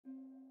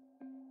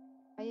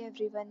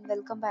everyone,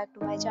 welcome back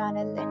to my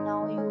channel, and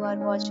now you are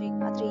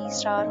watching a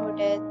 3-star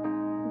hotel.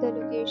 The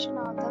location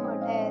of the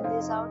hotel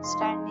is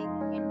outstanding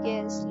and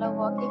guests love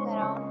walking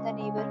around the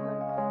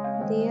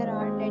neighborhood. There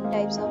are 10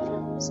 types of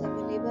rooms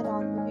available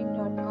on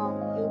booking.com.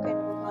 You can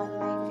book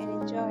online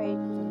and enjoy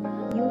it.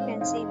 You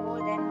can see more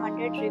than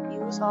 100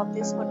 reviews of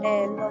this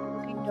hotel on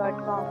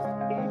booking.com.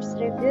 Its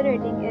review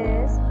rating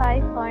is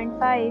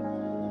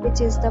 5.5,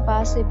 which is the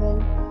passable.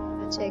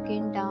 The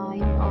check-in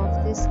time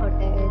of this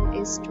hotel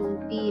is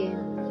 2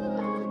 p.m.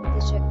 and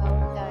the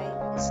checkout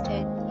time is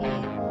 10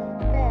 a.m.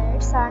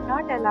 Pets are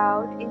not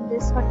allowed in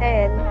this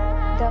hotel.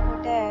 The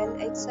hotel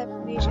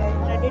accepts major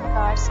credit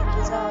cards and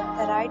reserves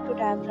the right to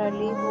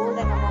temporarily hold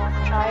an amount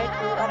prior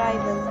to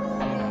arrival.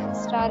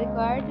 Guests are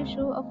required to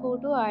show a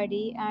photo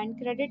ID and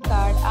credit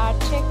card at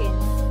check-in.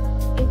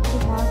 If you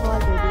have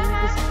already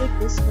visited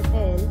this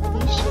hotel,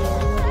 please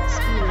share your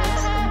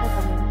experience in the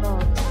comment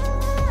box.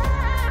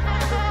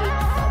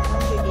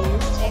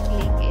 Check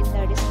link in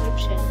the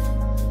description.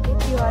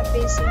 If you are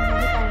facing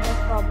any kind of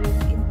problem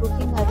in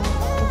booking a room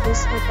in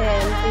this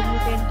hotel, then you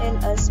can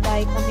tell us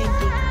by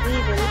commenting. We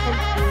will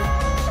help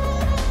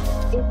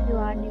you. If you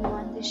are new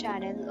on the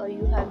channel or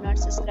you have not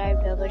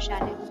subscribed our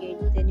channel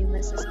yet, then you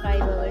must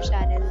subscribe our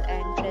channel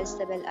and press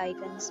the bell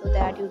icon so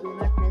that you do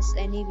not miss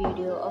any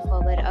video of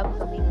our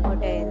upcoming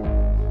hotel.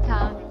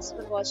 Thanks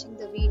for watching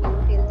the video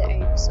till the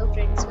end. So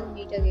friends, will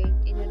meet again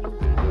in a new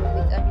video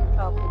with a new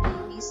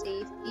property. Be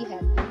safe, be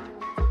happy.